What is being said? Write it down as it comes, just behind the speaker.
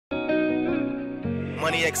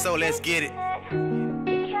Money XO, let's get it.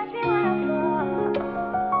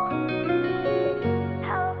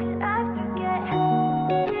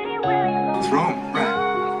 What's wrong, right?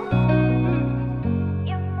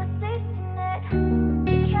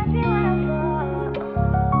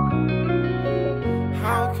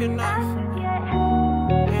 How can I forget?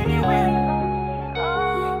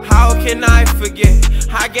 How can I forget?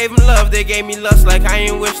 I gave them love, they gave me lust like I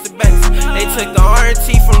ain't wish the best. They took the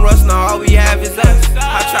R&T from us, now all we have is us.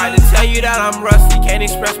 I tried to tell you that I'm rusty, can't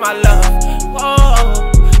express my love.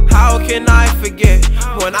 Whoa, how can I forget?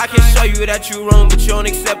 When I can show you that you wrong, but you don't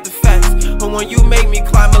accept the facts. Or when you make me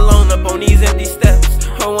climb alone up on these empty steps.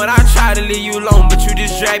 Or when I try to leave you alone, but you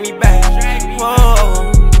just drag me back.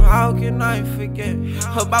 Whoa, how can I forget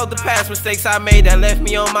about the past mistakes I made that left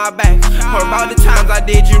me on my back? Or about the times I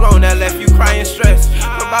did you wrong that left you crying stressed?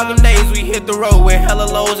 Or about them days we hit the road with hella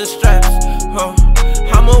lows and stress?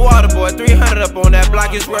 I'm a water boy, 300 up on that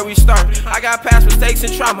block is where we start. I got past mistakes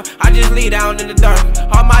and trauma, I just lay down in the dark.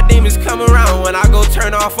 All my demons come around when I go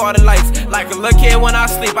turn off all the lights. Like a little kid when I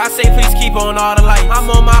sleep, I say please keep on all the lights. I'm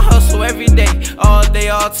on my hustle every day, all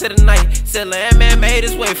to the night. Still a man made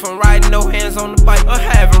his way from riding no hands on the bike. Or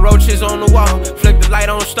having roaches on the wall, flip the light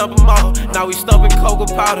on, stump them all. Now we stumping cocoa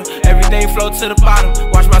powder, everything flow to the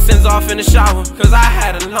bottom. Wash my sins off in the shower, cause I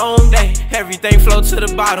had a long day. Everything flow to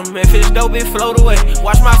the bottom, if it's dope it float away.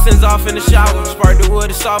 Wash my sins off in the shower, spark the wood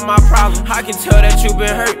to solve my problem. I can tell that you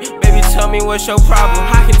been hurt, baby tell me what's your problem.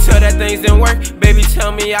 I can tell that things didn't work, baby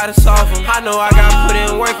tell me how to solve them. I know I got put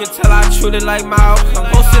in work until I truly like my outcome.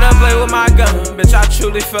 Posted up late with my gun, bitch I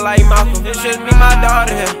truly feel like Malcolm. It's just me, my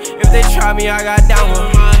daughter here, if they try me I got down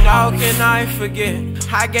one. How can I forget?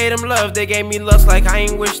 I gave them love, they gave me lust like I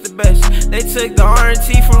ain't wish the best. They took the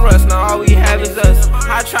R&T from us, now all we have is us.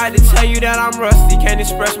 I tried to tell you that I'm rusty, can't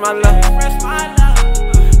express my love.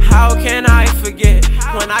 How can I forget?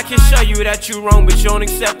 When I can show you that you wrong but you don't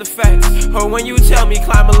accept the facts. Or when you tell me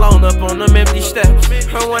climb alone up on them empty steps.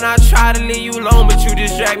 Or when I try to leave you alone but you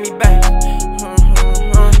just drag me back.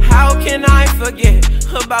 How can I forget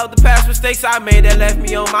about the past mistakes I made that left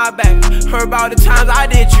me on my back? Or about the times I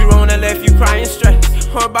did you wrong that left you crying stress?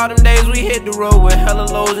 Or about them days we hit the road with hella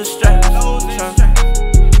lows and stress?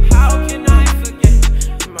 How can I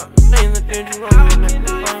forget? My name that did you wrong?